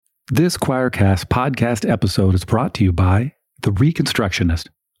This Choircast podcast episode is brought to you by The Reconstructionist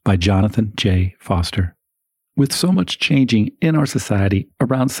by Jonathan J. Foster. With so much changing in our society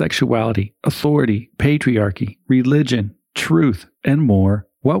around sexuality, authority, patriarchy, religion, truth, and more,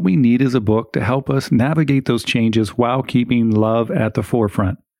 what we need is a book to help us navigate those changes while keeping love at the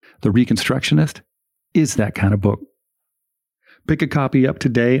forefront. The Reconstructionist is that kind of book. Pick a copy up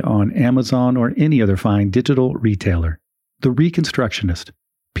today on Amazon or any other fine digital retailer. The Reconstructionist.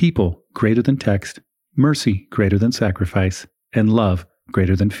 People greater than text, mercy greater than sacrifice, and love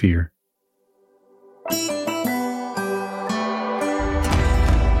greater than fear.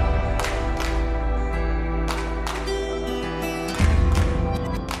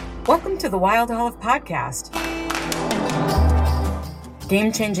 Welcome to the Wild Olive Podcast.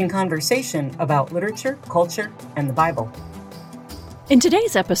 Game-changing conversation about literature, culture, and the Bible. In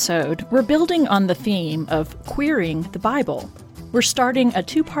today's episode, we're building on the theme of queering the Bible. We're starting a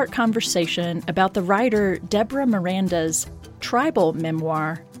two-part conversation about the writer Deborah Miranda's tribal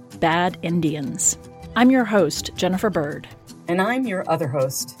memoir, Bad Indians. I'm your host, Jennifer Bird. And I'm your other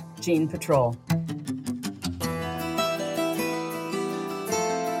host, Jean Patrol.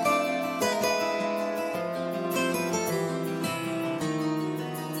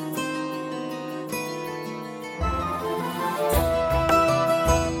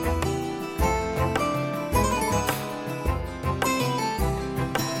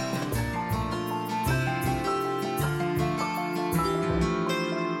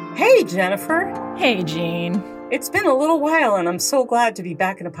 Hey, Jennifer. Hey, Jean. It's been a little while, and I'm so glad to be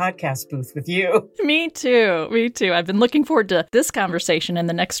back in a podcast booth with you. Me too. I've been looking forward to this conversation and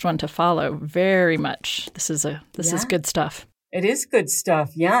the next one to follow very much. This is good stuff. It is good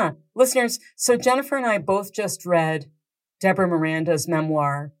stuff, yeah. Listeners, so Jennifer and I both just read Deborah Miranda's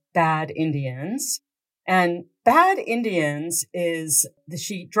memoir, Bad Indians. And Bad Indians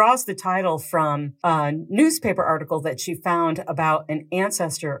she draws the title from a newspaper article that she found about an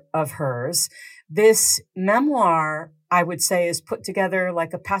ancestor of hers. This memoir, I would say, is put together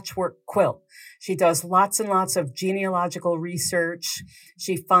like a patchwork quilt. She does lots and lots of genealogical research.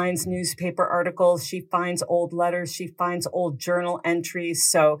 She finds newspaper articles. She finds old letters. She finds old journal entries.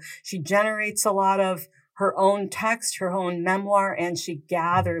 So she generates a lot of her own text, her own memoir, and she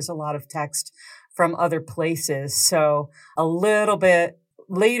gathers a lot of text from other places. So a little bit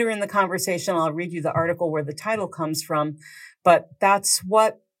later in the conversation, I'll read you the article where the title comes from, but that's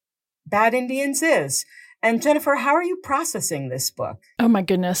what Bad Indians is. And Jennifer, how are you processing this book? Oh my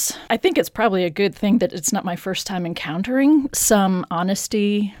goodness. I think it's probably a good thing that it's not my first time encountering some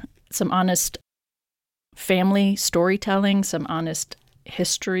honesty, some honest family storytelling, some honest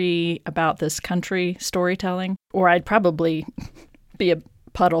history about this country storytelling, or I'd probably be a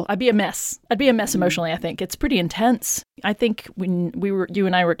puddle. I'd be a mess. Emotionally, I think. It's pretty intense. I think when you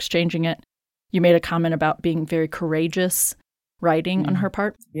and I were exchanging it, you made a comment about being very courageous writing on her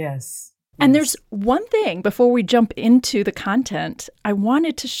part. Yes. And there's one thing before we jump into the content I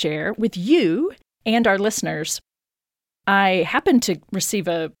wanted to share with you and our listeners. I happened to receive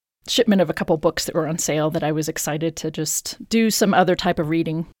a shipment of a couple books that were on sale that I was excited to just do some other type of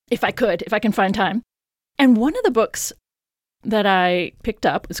reading, if I can find time. And one of the books that I picked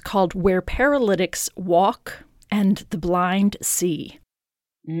up was called Where Paralytics Walk and the Blind See.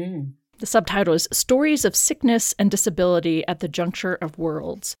 The subtitle is Stories of Sickness and Disability at the Juncture of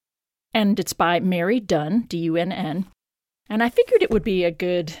Worlds. And it's by Mary Dunn, D-U-N-N. And I figured it would be a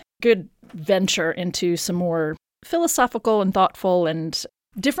good venture into some more philosophical and thoughtful and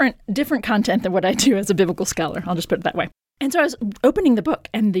different content than what I do as a biblical scholar. I'll just put it that way. And so I was opening the book,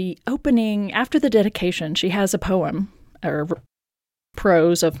 and the opening, after the dedication, she has a poem, or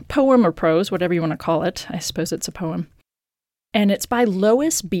prose, whatever you want to call it. I suppose it's a poem. And it's by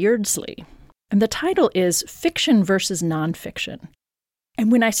Lois Beardsley. And the title is Fiction versus Nonfiction.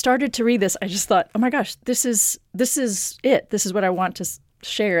 And when I started to read this, I just thought, oh my gosh, this is it. This is what I want to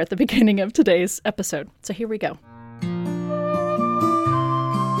share at the beginning of today's episode. So here we go.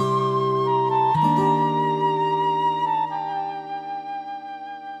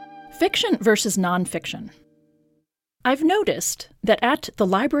 Fiction versus nonfiction. I've noticed that at the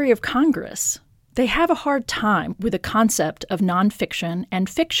Library of Congress, they have a hard time with the concept of nonfiction and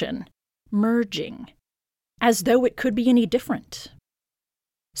fiction merging, as though it could be any different.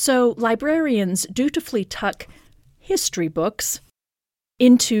 So librarians dutifully tuck history books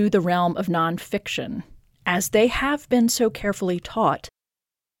into the realm of nonfiction, as they have been so carefully taught,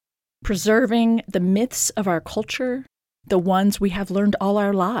 preserving the myths of our culture, the ones we have learned all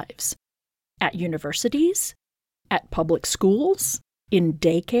our lives, at universities, at public schools, in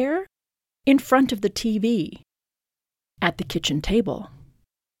daycare, in front of the TV, at the kitchen table.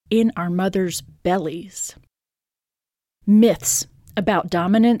 in our mother's bellies. Myths about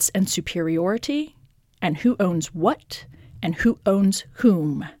dominance and superiority, and who owns what, and who owns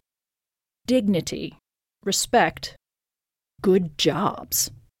whom. Dignity, respect, good jobs,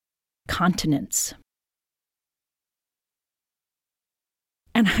 continence.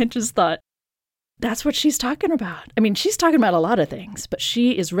 And I just thought, that's what she's talking about. I mean, she's talking about a lot of things, but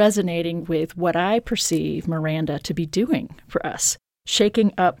she is resonating with what I perceive Miranda to be doing for us,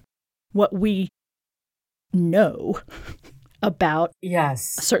 shaking up what we know about a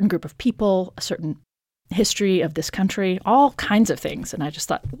certain group of people, a certain history of this country, all kinds of things. And I just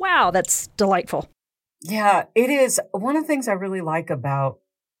thought, wow, that's delightful. Yeah, it is. One of the things I really like about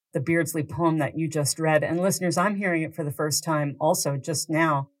the Beardsley poem that you just read, and listeners, I'm hearing it for the first time also just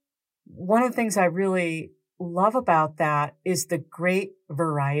now. One of the things I really love about that is the great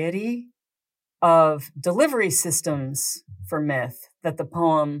variety of delivery systems for myth that the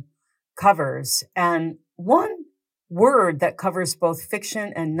poem covers. And one word that covers both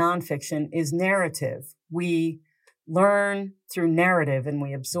fiction and nonfiction is narrative. We learn through narrative, and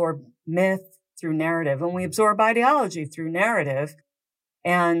we absorb myth through narrative, and we absorb ideology through narrative.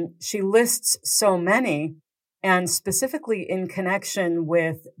 And she lists so many. And specifically in connection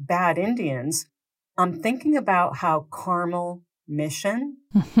with Bad Indians, I'm thinking about how Carmel Mission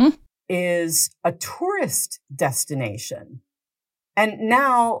is a tourist destination. And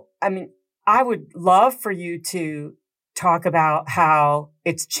now, I mean, I would love for you to talk about how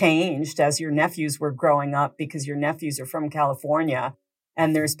it's changed as your nephews were growing up, because your nephews are from California,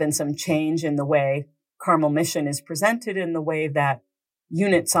 and there's been some change in the way Carmel Mission is presented, in the way that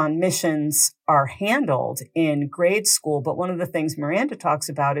units on missions are handled in grade school. But one of the things Miranda talks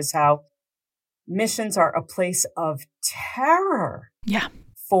about is how missions are a place of terror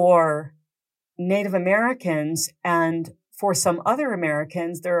for Native Americans, and for some other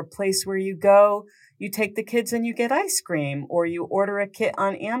Americans, they're a place where you go, you take the kids and you get ice cream, or you order a kit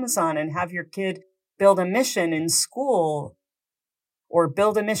on Amazon and have your kid build a mission in school, or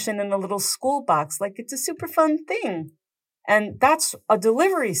build a mission in a little school box. Like, it's a super fun thing. And that's a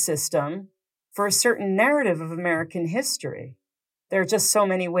delivery system for a certain narrative of American history. There are just so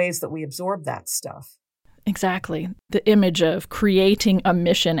many ways that we absorb that stuff. Exactly. The image of creating a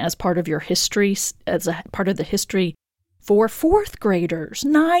mission as part of your history, as a part of the history for fourth graders,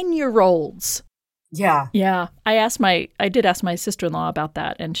 9-year-olds. Yeah. Yeah. I did ask my sister-in-law about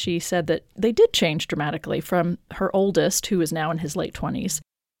that, and she said that they did change dramatically from her oldest, who is now in his late 20s.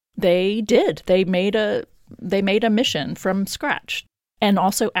 They did. They made a mission from scratch, and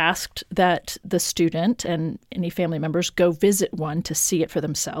also asked that the student and any family members go visit one to see it for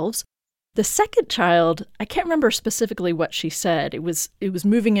themselves. The second child, I can't remember specifically what she said. It was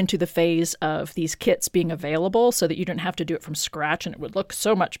moving into the phase of these kits being available so that you didn't have to do it from scratch, and it would look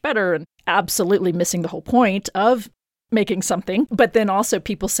so much better, and absolutely missing the whole point of making something. But then also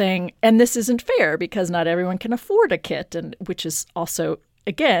people saying, and this isn't fair because not everyone can afford a kit, and which is also,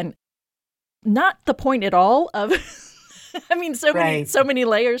 again, not the point at all of, I mean, so many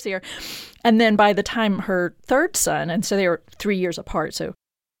layers here. And then by the time her third son, and so they were 3 years apart, so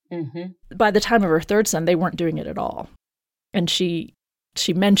by the time of her third son, they weren't doing it at all. And she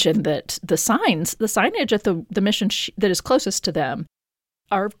mentioned that the signage at the mission that is closest to them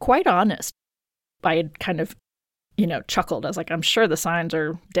are quite honest. I had kind of, chuckled. I was like, I'm sure the signs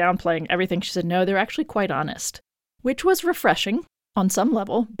are downplaying everything. She said, no, they're actually quite honest, which was refreshing on some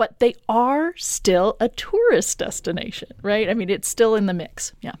level, but they are still a tourist destination, right? I mean, it's still in the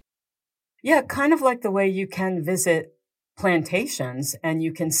mix. Yeah. Yeah, kind of like the way you can visit plantations and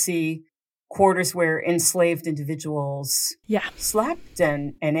you can see quarters where enslaved individuals slept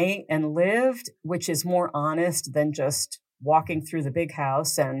and ate and lived, which is more honest than just walking through the big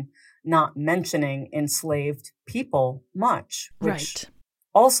house and not mentioning enslaved people much, which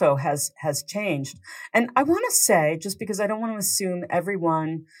also has changed. And I want to say, just because I don't want to assume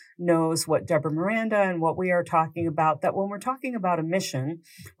everyone knows what Deborah Miranda and what we are talking about, that when we're talking about a mission,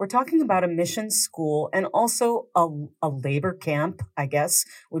 we're talking about a mission school and also a labor camp, I guess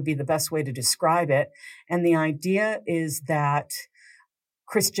would be the best way to describe it. And the idea is that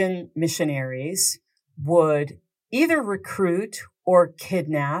Christian missionaries would either recruit or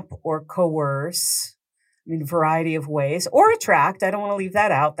kidnap or coerce, a variety of ways, or attract. I don't want to leave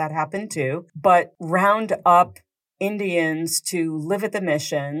that out. That happened too. But round up Indians to live at the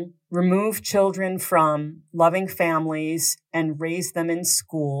mission, remove children from loving families and raise them in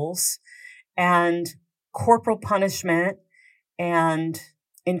schools. And corporal punishment and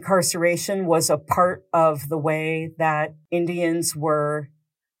incarceration was a part of the way that Indians were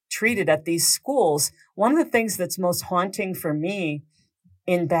treated at these schools. One of the things that's most haunting for me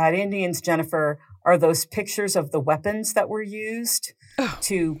in Bad Indians, Jennifer, are those pictures of the weapons that were used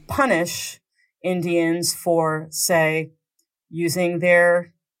to punish Indians for, say, using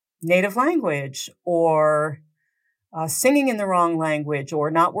their native language or singing in the wrong language or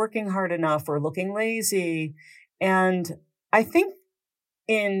not working hard enough or looking lazy. And I think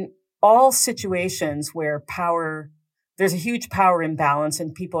in all situations where there's a huge power imbalance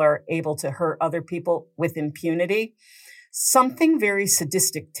and people are able to hurt other people with impunity, something very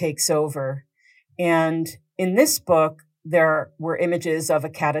sadistic takes over. And in this book, there were images of a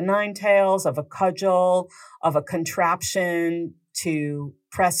cat o' nine tails, of a cudgel, of a contraption to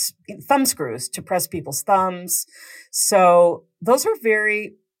press thumb screws, to press people's thumbs. So those are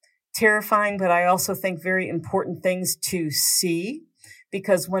very terrifying, but I also think very important things to see,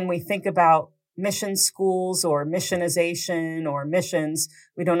 because when we think about mission schools or missionization or missions,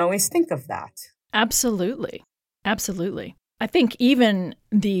 we don't always think of that. Absolutely. Absolutely. I think even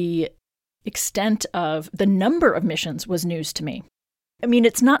the extent of the number of missions was news to me. I mean,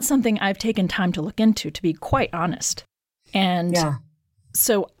 it's not something I've taken time to look into, to be quite honest. And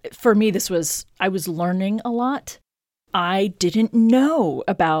so for me, I was learning a lot. I didn't know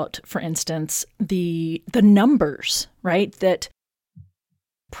about, for instance, the numbers, right? That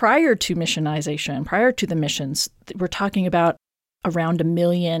prior to missionization, prior to the missions, we're talking about around 1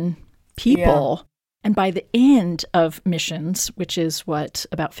 million people. Yeah. And by the end of missions, which is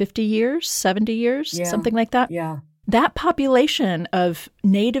about 50 years, 70 years, something like that? Yeah. That population of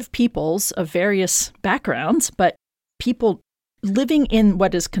native peoples of various backgrounds, but people living in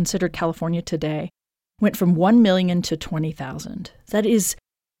what is considered California today, went from 1 million to 20,000. That is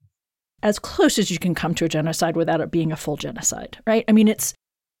as close as you can come to a genocide without it being a full genocide, right? I mean, it's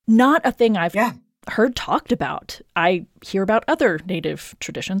not a thing I've heard talked about. I hear about other native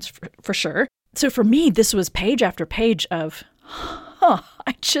traditions for sure. So for me, this was page after page of,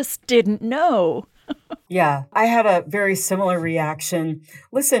 I just didn't know. Yeah, I had a very similar reaction.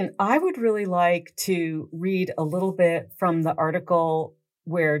 Listen, I would really like to read a little bit from the article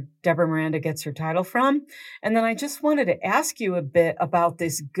where Deborah Miranda gets her title from. And then I just wanted to ask you a bit about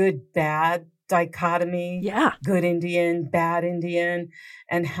this good-bad dichotomy. Yeah. Good Indian, bad Indian,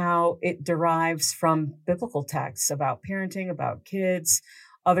 and how it derives from biblical texts about parenting, about kids,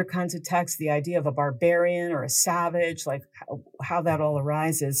 other kinds of texts, the idea of a barbarian or a savage, like how that all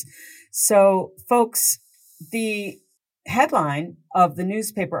arises. So, folks, the headline of the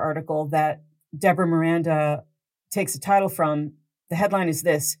newspaper article that Deborah Miranda takes a title from, the headline is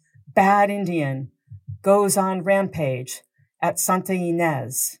this: Bad Indian goes on rampage at Santa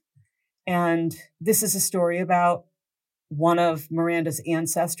Ynez. And this is a story about one of Miranda's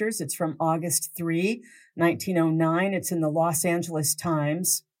ancestors. It's from August 3, 1909. It's in the Los Angeles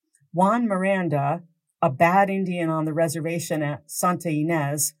Times. Juan Miranda, a bad Indian on the reservation at Santa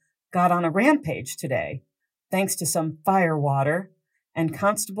Ynez, got on a rampage today, thanks to some firewater, and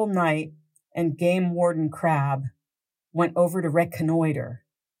Constable Knight and Game Warden Crabb went over to reconnoiter.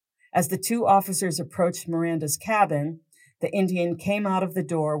 As the two officers approached Miranda's cabin, the Indian came out of the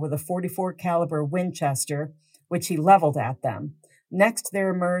door with a .44 caliber Winchester, which he leveled at them. Next, there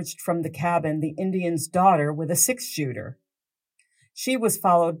emerged from the cabin the Indian's daughter with a 6-shooter. She was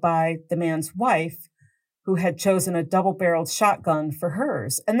followed by the man's wife, who had chosen a double-barreled shotgun for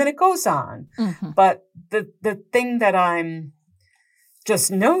hers. And then it goes on. Mm-hmm. But the thing that I'm just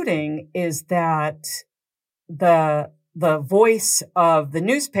noting is that the voice of the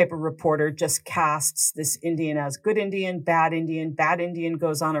newspaper reporter just casts this Indian as good Indian, bad Indian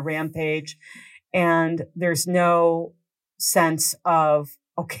goes on a rampage. And there's no sense of,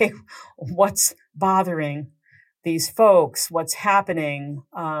 okay, what's bothering these folks? What's happening?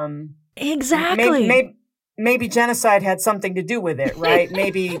 Exactly. Maybe genocide had something to do with it, right?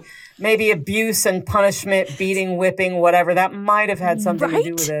 maybe abuse and punishment, beating, whipping, whatever, that might have had something to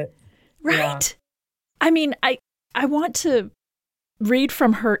do with it. Right. Yeah. I mean, I want to read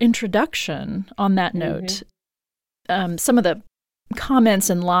from her introduction on that note. Some of the comments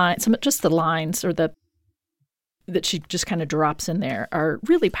and lines, just the lines or that she just kind of drops in there are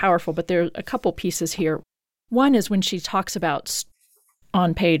really powerful, but there are a couple pieces here. One is when she talks about,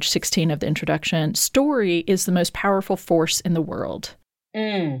 on page 16 of the introduction, story is the most powerful force in the world.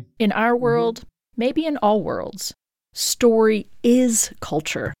 In our world, maybe in all worlds, story is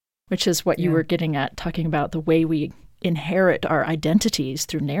culture, which is what you were getting at, talking about the way we inherit our identities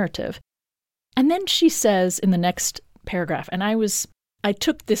through narrative. And then she says in the next paragraph, and I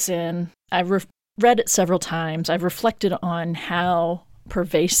took this in, I read it several times, I've reflected on how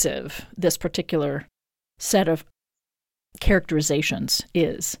pervasive this particular set of characterizations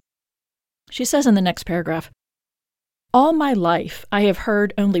is. She says in the next paragraph, All my life, I have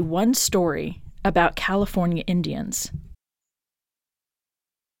heard only one story about California Indians.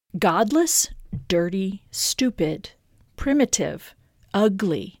 Godless, dirty, stupid, primitive,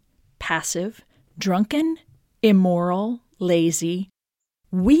 ugly, passive, drunken, immoral, lazy,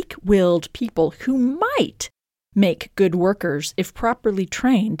 weak-willed people who might make good workers if properly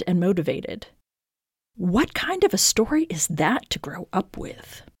trained and motivated. What kind of a story is that to grow up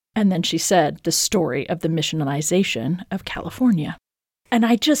with? And then she said, the story of the missionization of California. And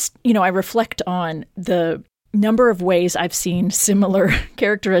I just, I reflect on the number of ways I've seen similar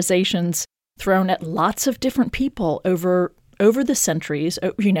characterizations thrown at lots of different people over the centuries,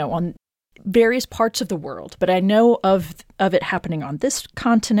 on various parts of the world. But I know of it happening on this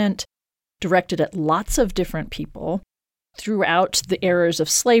continent, directed at lots of different people throughout the eras of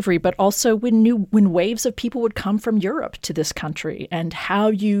slavery, but also when waves of people would come from Europe to this country, and how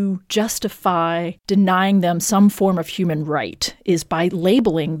you justify denying them some form of human right is by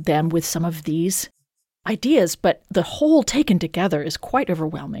labeling them with some of these ideas. But the whole taken together is quite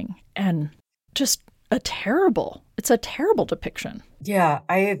overwhelming and just it's a terrible depiction. Yeah,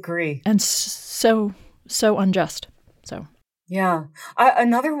 I agree. And so unjust. So. Yeah.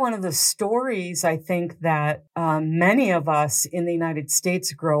 Another one of the stories I think that many of us in the United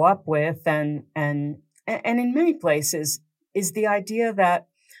States grow up with and in many places is the idea that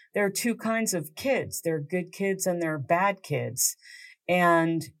there are two kinds of kids. There are good kids and there are bad kids.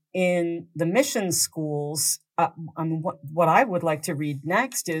 And in the mission schools, what I would like to read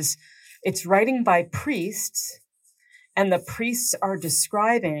next is it's writing by priests, and the priests are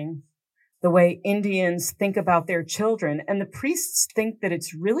describing the way Indians think about their children. And the priests think that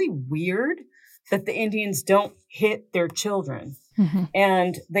it's really weird that the Indians don't hit their children. Mm-hmm.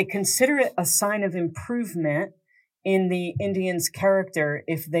 And they consider it a sign of improvement in the Indians' character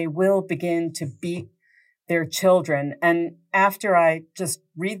if they will begin to beat their children. And after I just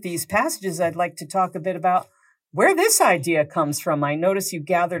read these passages, I'd like to talk a bit about where this idea comes from. I notice you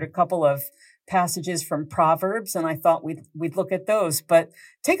gathered a couple of passages from Proverbs, and I thought we'd look at those. But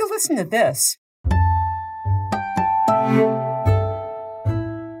take a listen to this.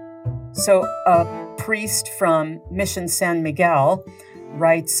 So a priest from Mission San Miguel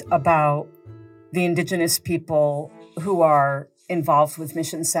writes about the indigenous people who are involved with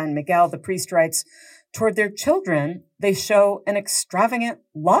Mission San Miguel. The priest writes, toward their children, they show an extravagant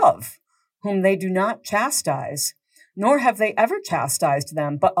love, whom they do not chastise, nor have they ever chastised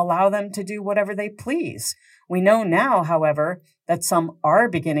them, but allow them to do whatever they please. We know now, however, that some are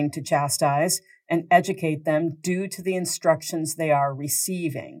beginning to chastise and educate them due to the instructions they are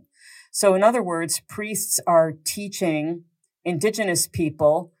receiving. So in other words, priests are teaching indigenous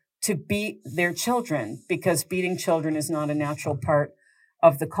people to beat their children because beating children is not a natural part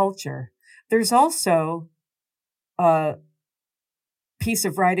of the culture. There's also a piece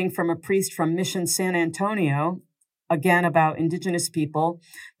of writing from a priest from Mission San Antonio, again about indigenous people.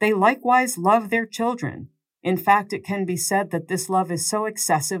 They likewise love their children. In fact, it can be said that this love is so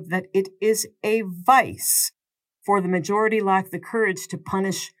excessive that it is a vice, for the majority lack the courage to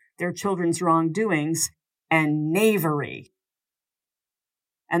punish their children's wrongdoings and knavery.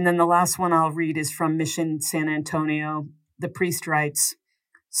 And then the last one I'll read is from Mission San Antonio. The priest writes,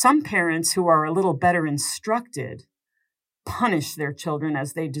 some parents who are a little better instructed punish their children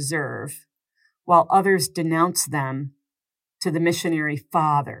as they deserve, while others denounce them to the missionary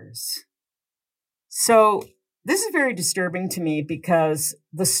fathers. So this is very disturbing to me because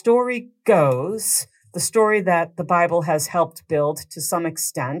the story that the Bible has helped build to some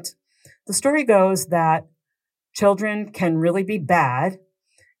extent, the story goes that children can really be bad,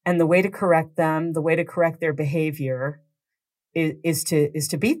 and the way to correct them, the way to correct their behavior is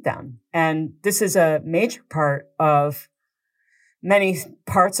to beat them. And this is a major part of many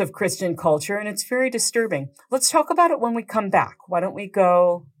parts of Christian culture, and it's very disturbing. Let's talk about it when we come back. Why don't we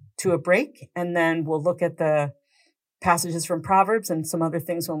go to a break, and then we'll look at the passages from Proverbs and some other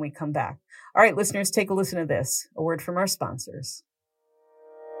things when we come back. All right, listeners, take a listen to this, a word from our sponsors.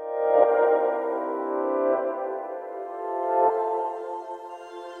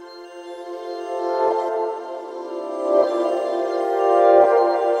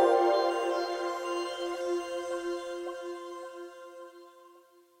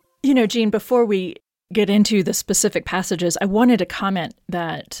 Jean, before we get into the specific passages, I wanted to comment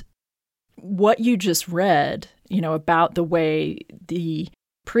that what you just read, about the way the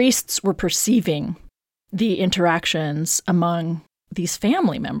priests were perceiving the interactions among these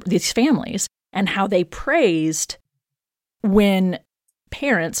families, and how they praised when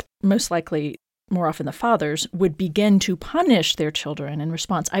parents, most likely more often the fathers, would begin to punish their children in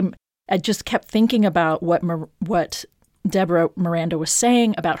response. I just kept thinking about what Deborah Miranda was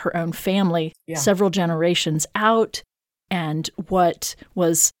saying about her own family several generations out, and what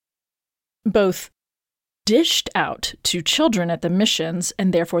was both dished out to children at the missions,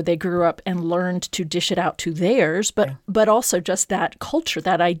 and therefore they grew up and learned to dish it out to theirs, but also just that culture,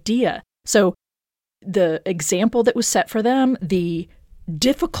 that idea. So the example that was set for them, the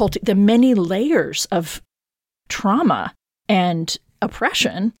difficulty, the many layers of trauma and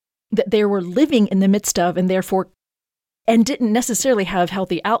oppression that they were living in the midst of, and therefore, and didn't necessarily have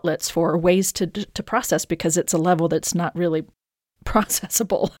healthy outlets for, ways to process, because it's a level that's not really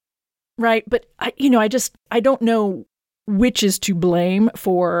processable. Right. But I don't know which is to blame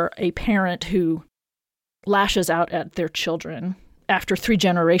for a parent who lashes out at their children after 3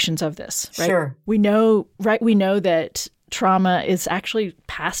 generations of this. Right? Sure. We know that trauma is actually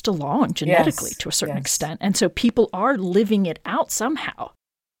passed along genetically to a certain extent. And so people are living it out somehow.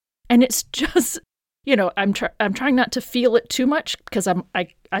 And it's just, I'm trying not to feel it too much, because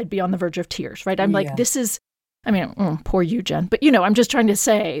I'd be on the verge of tears. Right. I'm like, this is, poor you, Jen. But, I'm just trying to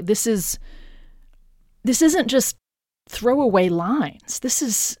say this isn't just throwaway lines. This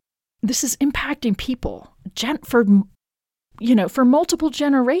is impacting people for multiple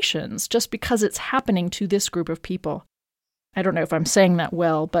generations, just because it's happening to this group of people. I don't know if I'm saying that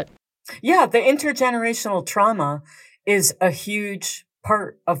well, but. Yeah, the intergenerational trauma is a huge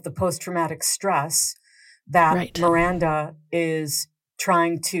part of the post-traumatic stress that Miranda is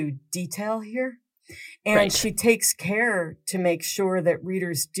trying to detail here. And she takes care to make sure that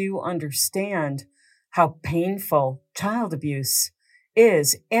readers do understand how painful child abuse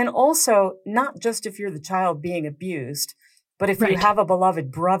is. And also, not just if you're the child being abused, but if you have a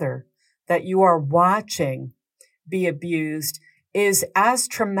beloved brother that you are watching be abused, is as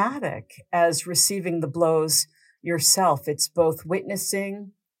traumatic as receiving the blows yourself. It's both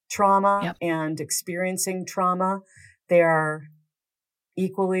witnessing trauma and experiencing trauma. They are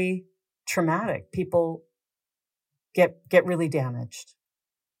equally traumatic. People get really damaged.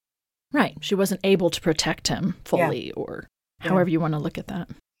 Right. She wasn't able to protect him fully, or however you want to look at that.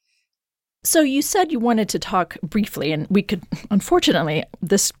 So you said you wanted to talk briefly, and we could, unfortunately,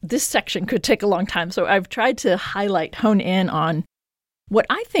 this section could take a long time. So I've tried to hone in on what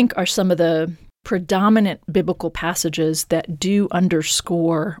I think are some of the predominant biblical passages that do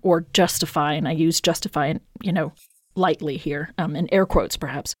underscore or justify, and I use justify, lightly here, in air quotes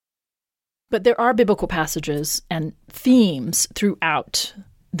perhaps. But there are biblical passages and themes throughout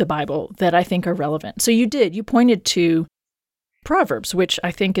the Bible that I think are relevant. So you pointed to Proverbs, which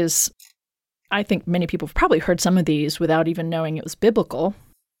I think many people have probably heard some of these without even knowing it was biblical.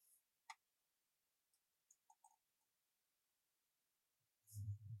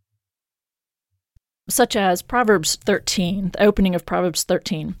 Such as Proverbs 13, the opening of Proverbs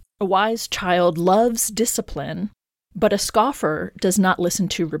 13. A wise child loves discipline, but a scoffer does not listen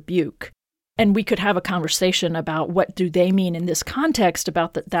to rebuke. And we could have a conversation about what do they mean in this context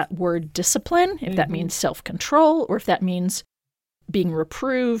about that word discipline, if that means self-control or if that means being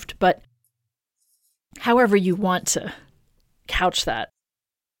reproved, but however you want to couch that.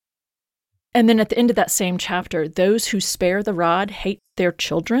 And then at the end of that same chapter, those who spare the rod hate their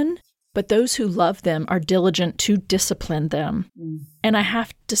children, but those who love them are diligent to discipline them. And I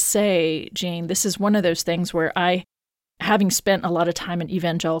have to say, Jean, this is one of those things where having spent a lot of time in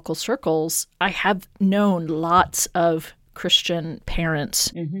evangelical circles, I have known lots of Christian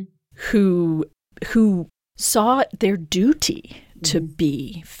parents who saw it their duty to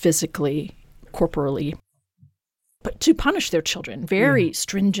be physically, corporally, but to punish their children very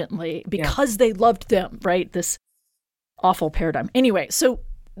stringently because they loved them, right? This awful paradigm. Anyway, so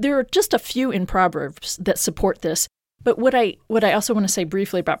there are just a few in Proverbs that support this. But what I also want to say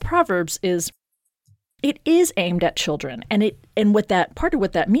briefly about Proverbs is it is aimed at children, and what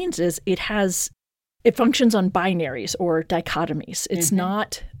that means is it functions on binaries or dichotomies. It's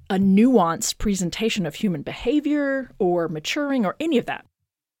not a nuanced presentation of human behavior or maturing or any of that,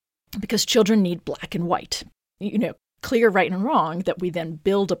 because children need black and white, clear right and wrong that we then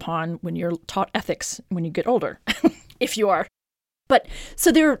build upon when you're taught ethics when you get older, if you are. But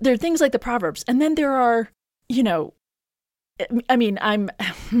so there are things like the Proverbs, and then there are, there's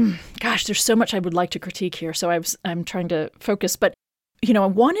so much I would like to critique here, so I'm trying to focus. But, I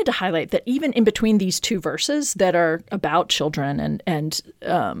wanted to highlight that even in between these two verses that are about children and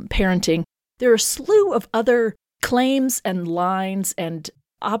parenting, there are a slew of other claims and lines and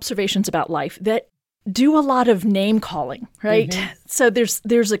observations about life that do a lot of name calling, right? So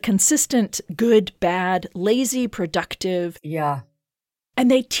there's a consistent good, bad, lazy, productive. Yeah. And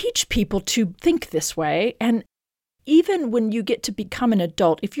they teach people to think this way. And even when you get to become an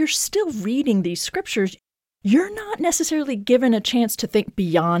adult, if you're still reading these scriptures, you're not necessarily given a chance to think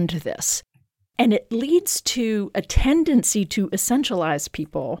beyond this. And it leads to a tendency to essentialize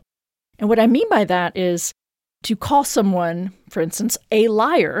people. And what I mean by that is to call someone, for instance, a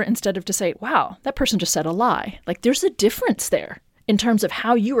liar, instead of to say, wow, that person just said a lie. Like, there's a difference there in terms of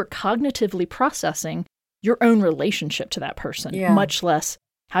how you are cognitively processing your own relationship to that person, much less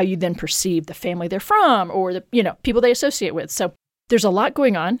how you then perceive the family they're from or the, people they associate with. So there's a lot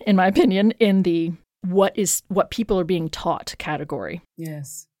going on, in my opinion, in the what people are being taught category.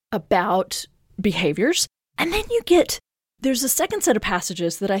 Yes. About behaviors. And then there's a second set of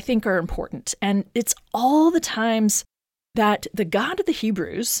passages that I think are important. And it's all the times that the God of the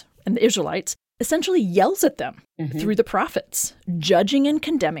Hebrews and the Israelites essentially yells at them through the prophets, judging and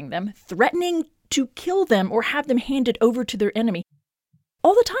condemning them, threatening to kill them or have them handed over to their enemy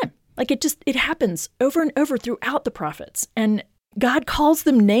all the time. Like it happens over and over throughout the prophets. And God calls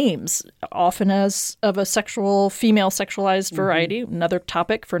them names, often as of a female sexualized variety, another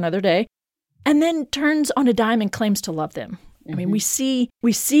topic for another day, and then turns on a dime and claims to love them. I mean, we see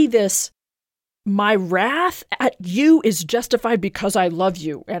this, my wrath at you is justified because I love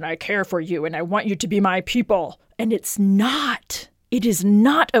you and I care for you and I want you to be my people. And it is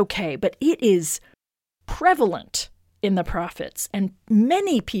not okay, but it is prevalent in the prophets. And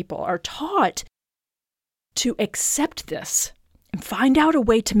many people are taught to accept this and find out a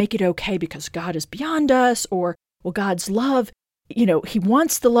way to make it okay because God is beyond us, or, well, God's love, he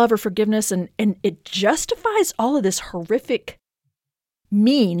wants the love or forgiveness, and it justifies all of this horrific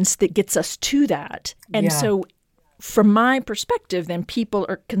means that gets us to that. And so from my perspective, then people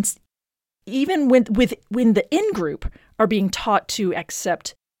are, even when the in-group are being taught to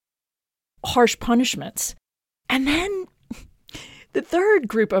accept harsh punishments. And then the third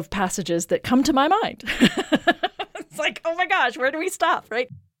group of passages that come to my mind, it's like, oh my gosh, where do we stop, right?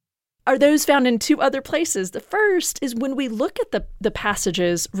 Are those found in two other places. The first is when we look at the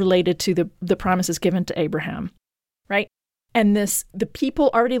passages related to the promises given to Abraham, right? And the people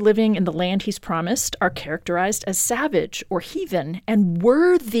already living in the land he's promised are characterized as savage or heathen and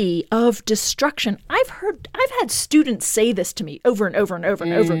worthy of destruction. I've had students say this to me over and over and over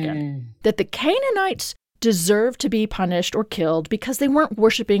and over again, that the Canaanites deserve to be punished or killed because they weren't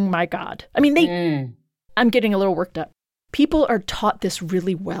worshiping my God. I mean, I'm getting a little worked up. People are taught this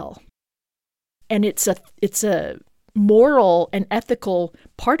really well. And it's a moral and ethical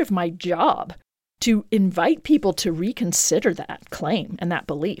part of my job to invite people to reconsider that claim and that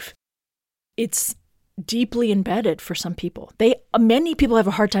belief. It's deeply embedded for some people. Many people have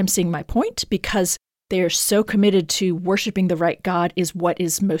a hard time seeing my point because they are so committed to worshiping the right God is what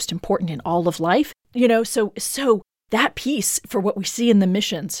is most important in all of life. So that piece for what we see in the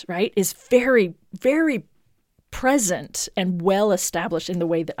missions, right, is very, very present and well established in the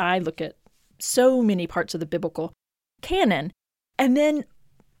way that I look at so many parts of the biblical canon. And then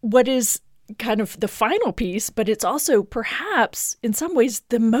what is kind of the final piece, but it's also perhaps in some ways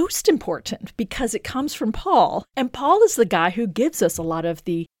the most important because it comes from Paul. And Paul is the guy who gives us a lot of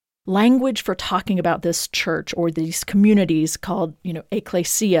the language for talking about this church or these communities called,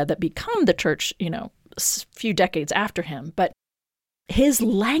 ecclesia that become the church, a few decades after him. But his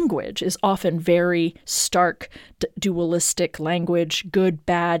language is often very stark, dualistic language, good,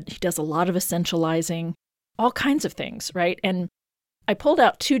 bad. He does a lot of essentializing, all kinds of things, right? And I pulled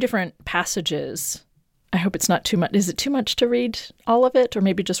out two different passages. I hope it's not too much. Is it too much to read all of it, or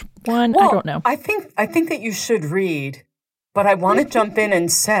maybe just one? Well, I don't know. I think that you should read, but I want to jump in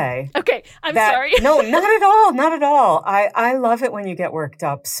and say, okay, I'm sorry. No, not at all, not at all. I love it when you get worked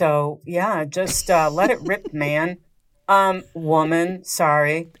up. So yeah, just let it rip, man. Woman,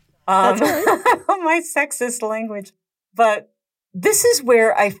 sorry. That's all right. My sexist language. But this is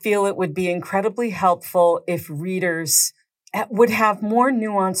where I feel it would be incredibly helpful if readers would have more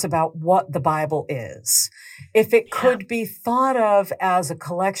nuance about what the Bible is. If it could be thought of as a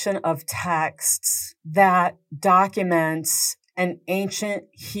collection of texts that documents an ancient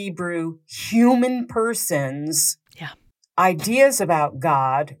Hebrew human person's ideas about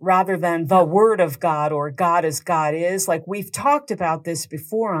God rather than the Word of God or God as God is. Like we've talked about this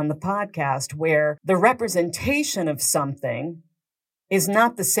before on the podcast, where the representation of something is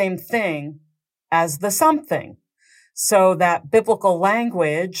not the same thing as the something. So that biblical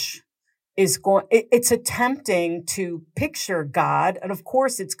language is it's attempting to picture God. And of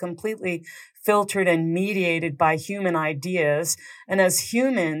course, it's completely filtered and mediated by human ideas. And as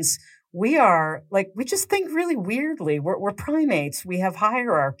humans, we just think really weirdly. We're primates. We have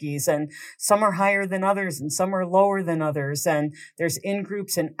hierarchies, and some are higher than others and some are lower than others. And there's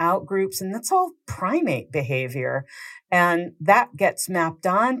in-groups and out-groups, and that's all primate behavior. And that gets mapped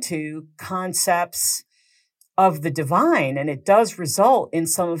onto concepts of the divine, and it does result in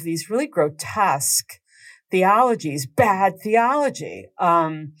some of these really grotesque theologies, bad theology.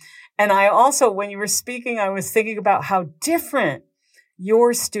 And I also, when you were speaking, I was thinking about how different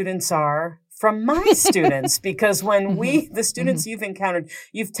your students are from my students, because when the students you've encountered,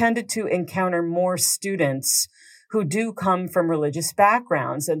 you've tended to encounter more students who do come from religious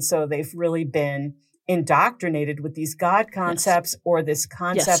backgrounds. And so they've really been indoctrinated with these God concepts or this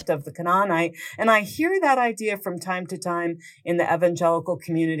concept of the Canaanite. And I hear that idea from time to time in the evangelical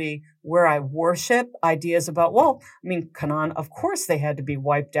community where I worship ideas about, well, I mean, Canaan, of course they had to be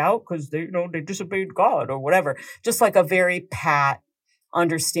wiped out because they disobeyed God or whatever. Just like a very pat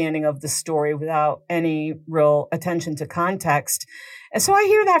understanding of the story without any real attention to context. And so I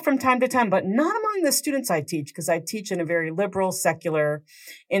hear that from time to time, but not among the students I teach, because I teach in a very liberal, secular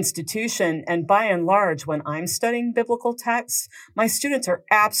institution. And by and large, when I'm studying biblical texts, my students are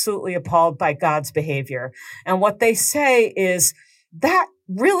absolutely appalled by God's behavior. And what they say is, that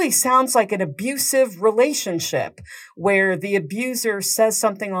really sounds like an abusive relationship where the abuser says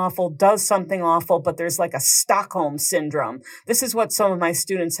something awful, does something awful, but there's like a Stockholm syndrome. This is what some of my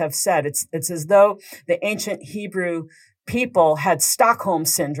students have said. It's as though the ancient Hebrew people had Stockholm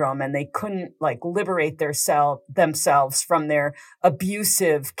syndrome and they couldn't like liberate themselves from their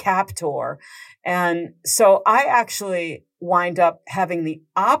abusive captor. And so I actually wind up having the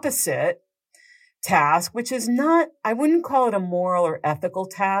opposite task, which is not, I wouldn't call it a moral or ethical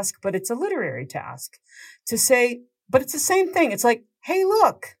task, but it's a literary task to say, but it's the same thing. It's like, hey,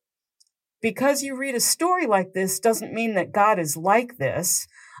 look, because you read a story like this doesn't mean that God is like this.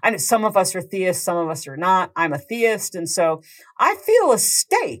 And some of us are theists, some of us are not. I'm a theist. And so I feel a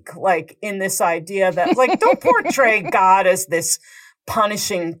stake, like in this idea that like, don't portray God as this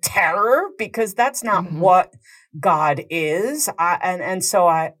punishing terror, because that's not what God is.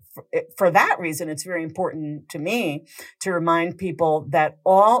 So for that reason, it's very important to me to remind people that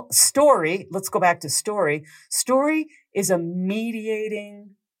all story, let's go back to story is a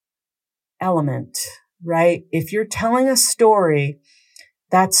mediating element, right? If you're telling a story,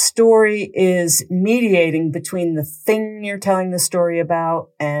 that story is mediating between the thing you're telling the story about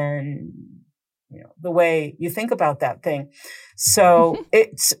and the way you think about that thing. So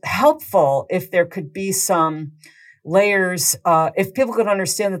it's helpful if there could be some layers, if people could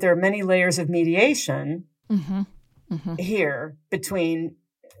understand that there are many layers of mediation here between,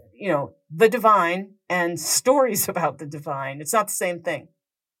 the divine and stories about the divine. It's not the same thing.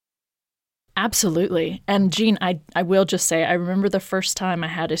 Absolutely. And Jean, I will just say, I remember the first time I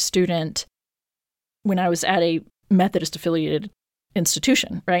had a student when I was at a Methodist affiliated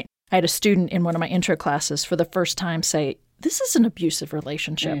institution, right? I had a student in one of my intro classes for the first time say, this is an abusive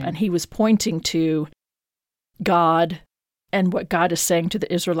relationship. And he was pointing to God and what God is saying to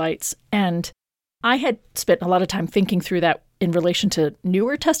the Israelites. And I had spent a lot of time thinking through that in relation to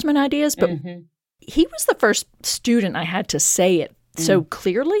Newer Testament ideas, but he was the first student I had to say it so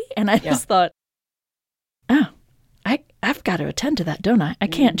clearly. And I just thought, I've got to attend to that, don't I? I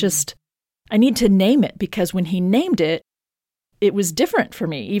can't I need to name it, because when he named it, it was different for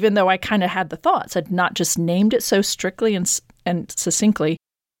me, even though I kind of had the thoughts. I'd not just named it so strictly and succinctly.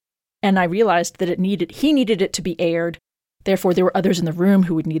 And I realized that he needed it to be aired. Therefore, there were others in the room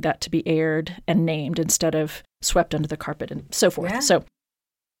who would need that to be aired and named instead of swept under the carpet and so forth. Yeah. So,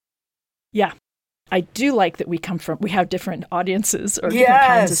 yeah, I do like that we have different audiences or different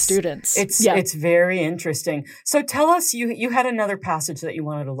kinds of students. It's very interesting. So tell us, you had another passage that you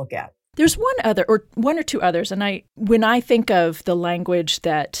wanted to look at. There's one or two others. And when I think of the language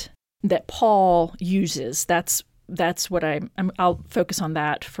that Paul uses, that's what I'll focus on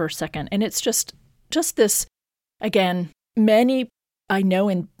that for a second. And it's just this, again, I know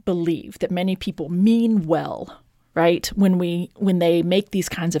and believe that many people mean well, right? When they make these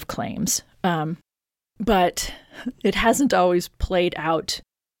kinds of claims. But it hasn't always played out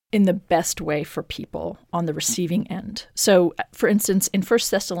in the best way for people on the receiving end. So, for instance, in 1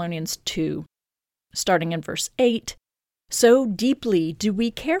 Thessalonians 2, starting in verse 8, so deeply do we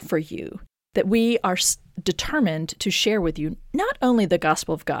care for you that we are determined to share with you not only the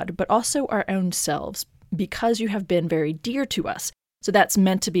gospel of God, but also our own selves, because you have been very dear to us. So that's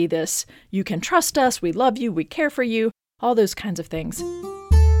meant to be this, you can trust us, we love you, we care for you, all those kinds of things.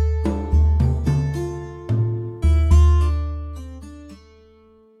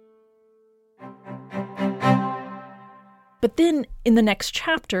 But then in the next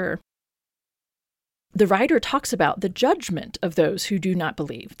chapter, the writer talks about the judgment of those who do not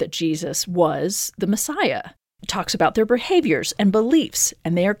believe that Jesus was the Messiah. He talks about their behaviors and beliefs,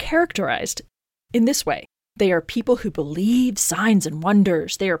 and they are characterized in this way. They are people who believe signs and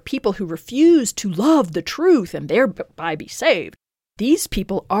wonders. They are people who refuse to love the truth and thereby be saved. These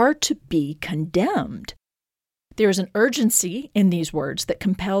people are to be condemned. There is an urgency in these words that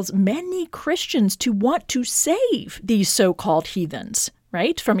compels many Christians to want to save these so-called heathens,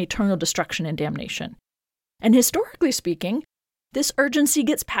 right, from eternal destruction and damnation. And historically speaking, this urgency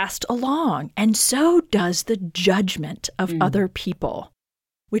gets passed along, and so does the judgment of other people,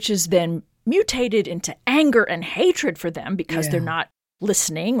 which is then mutated into anger and hatred for them because they're not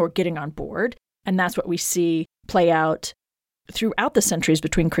listening or getting on board. And that's what we see play out throughout the centuries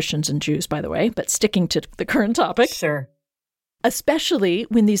between Christians and Jews, by the way, but sticking to the current topic. Sure. Especially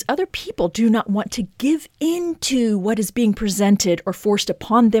when these other people do not want to give in to what is being presented or forced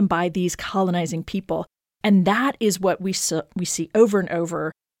upon them by these colonizing people. And that is what we see over and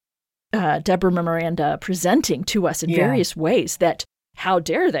over Deborah Miranda presenting to us in various ways, that how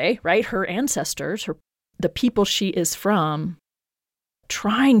dare they, right, her ancestors, the people she is from,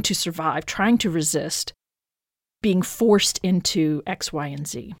 trying to survive, trying to resist, being forced into X, Y, and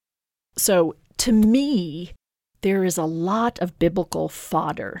Z. So to me, there is a lot of biblical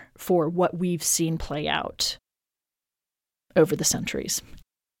fodder for what we've seen play out over the centuries.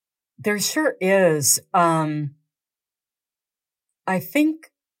 There sure is. I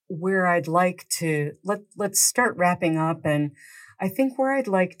think where I'd like to, let's start wrapping up, and I think where I'd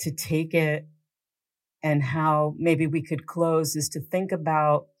like to take it and how maybe we could close is to think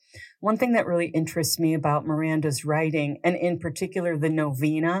about one thing that really interests me about Miranda's writing, and in particular the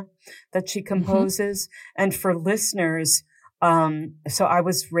novena that she composes. And for listeners, so I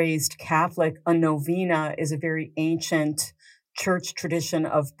was raised Catholic. A novena is a very ancient church tradition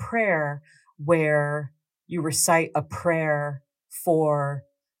of prayer where you recite a prayer for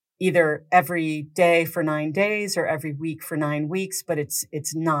either every day for 9 days or every week for 9 weeks, but it's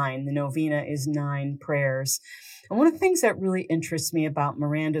 9. The novena is 9 prayers. And one of the things that really interests me about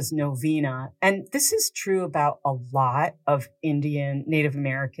Miranda's novena, and this is true about a lot of Indian, Native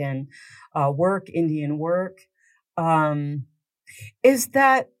American Indian work, is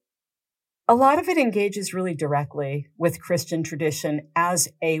that a lot of it engages really directly with Christian tradition as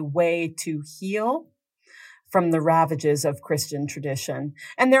a way to heal from the ravages of Christian tradition.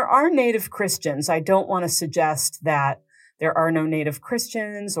 And there are Native Christians. I don't want to suggest that there are no Native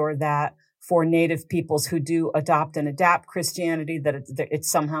Christians, or that for Native peoples who do adopt and adapt Christianity, that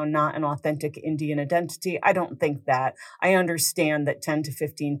it's somehow not an authentic Indian identity. I don't think that. I understand that 10 to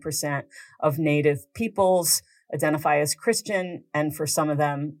 15% of Native peoples identify as Christian, and for some of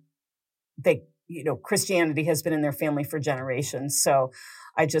them, Christianity has been in their family for generations. So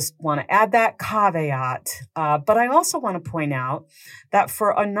I just want to add that caveat. But I also want to point out that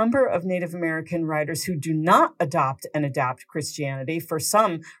for a number of Native American writers who do not adopt and adapt Christianity, for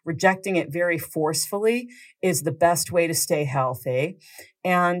some, rejecting it very forcefully is the best way to stay healthy.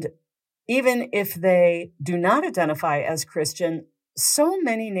 And even if they do not identify as Christian, so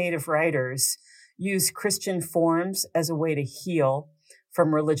many Native writers use Christian forms as a way to heal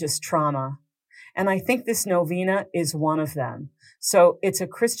from religious trauma. And I think this novena is one of them. So it's a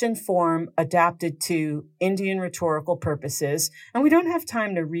Christian form adapted to Indian rhetorical purposes. And we don't have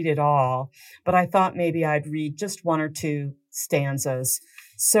time to read it all, but I thought maybe I'd read just 1 or 2 stanzas.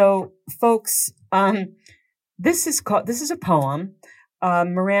 So folks, this is a poem.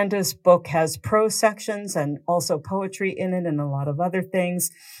 Miranda's book has prose sections and also poetry in it and a lot of other things.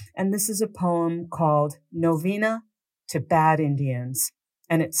 And this is a poem called Novena to Bad Indians.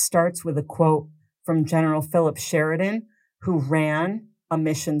 And it starts with a quote from General Philip Sheridan, who ran a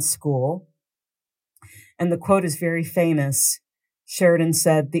mission school. And the quote is very famous. Sheridan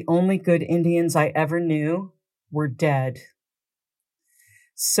said, "The only good Indians I ever knew were dead."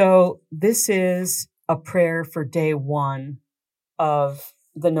 So this is a prayer for day 1 of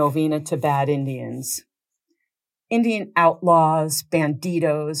the novena to bad Indians. Indian outlaws,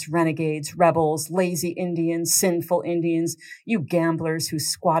 banditos, renegades, rebels, lazy Indians, sinful Indians, you gamblers who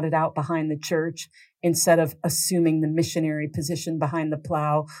squatted out behind the church instead of assuming the missionary position behind the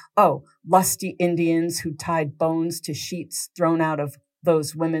plow. Oh, lusty Indians who tied bones to sheets thrown out of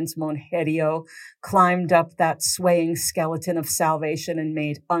those women's monjerio, climbed up that swaying skeleton of salvation and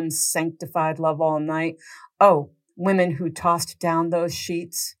made unsanctified love all night. Oh, women who tossed down those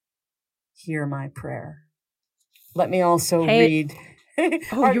sheets, hear my prayer. Let me also read. I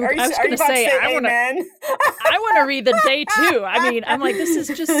was going to say, I want to read the day 2. I mean, I'm like, this is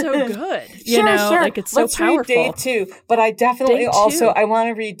just so good. Sure. Like it's so powerful. Let's read day 2, but I definitely I want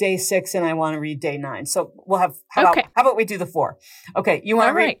to read day 6 and I want to read day 9. So we'll have, how about we do the 4? Okay. You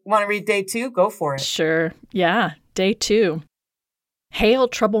want to read day 2? Go for it. Sure. Yeah. Day 2. Hail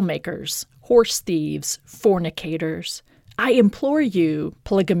troublemakers, horse thieves, fornicators. I implore you,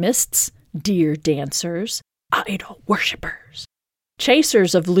 polygamists, dear dancers, idol worshippers,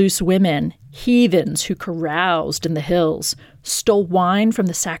 chasers of loose women, heathens who caroused in the hills, stole wine from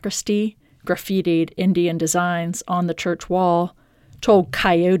the sacristy, graffitied Indian designs on the church wall, told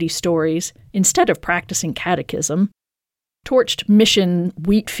coyote stories instead of practicing catechism, torched mission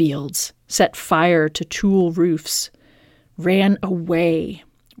wheat fields, set fire to tule roofs, ran away,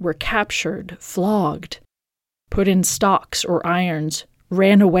 were captured, flogged, put in stocks or irons,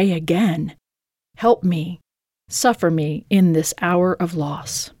 ran away again. Help me, suffer me in this hour of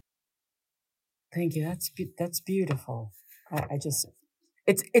loss. Thank you. That's beautiful. I just,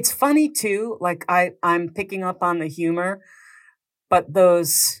 it's funny too. Like I'm picking up on the humor, but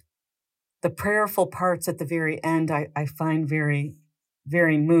the prayerful parts at the very end, I find very,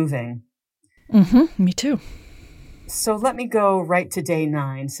 very moving. Me too. So let me go right to day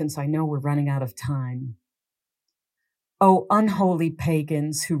 9, since I know we're running out of time. O unholy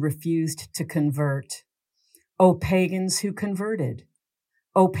pagans who refused to convert. O pagans who converted.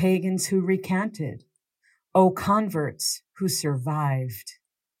 O pagans who recanted. O converts who survived.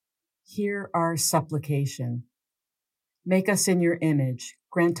 Hear our supplication. Make us in your image.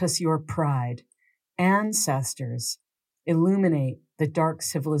 Grant us your pride. Ancestors, illuminate the dark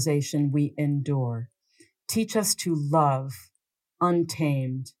civilization we endure. Teach us to love,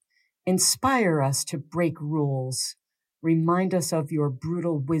 untamed. Inspire us to break rules. Remind us of your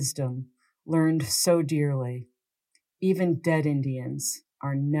brutal wisdom, learned so dearly. Even dead Indians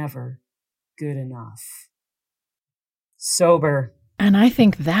are never good enough. Sober. And I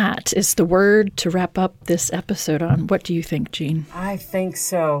think that is the word to wrap up this episode on. What do you think, Jean? I think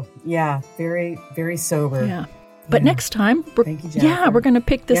so. Yeah, very, very sober. Yeah. But next time, we're going to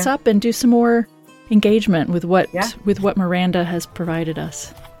pick this up and do some more engagement with what Miranda has provided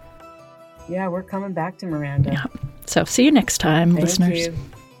us. Yeah, we're coming back to Miranda. Yeah. So see you next time, listeners. Thank you.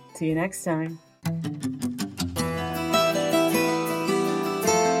 See you next time.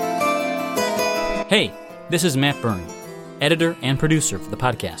 Hey, this is Matt Byrne, editor and producer for the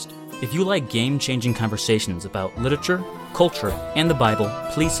podcast. If you like game-changing conversations about literature, culture, and the Bible,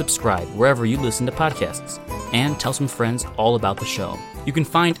 please subscribe wherever you listen to podcasts, and tell some friends all about the show. You can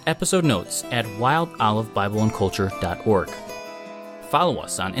find episode notes at wildolivebibleandculture.org. Follow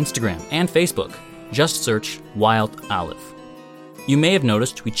us on Instagram and Facebook. Just search Wild Olive. You may have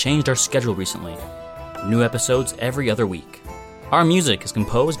noticed we changed our schedule recently. New episodes every other week. Our music is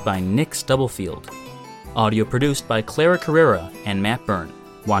composed by Nick Stubblefield. Audio produced by Clara Carrera and Matt Byrne.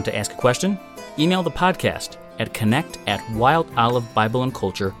 Want to ask a question? Email the podcast at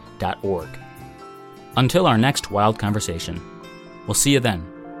connect@wildolivebibleandculture.org. Until our next wild conversation. We'll see you then.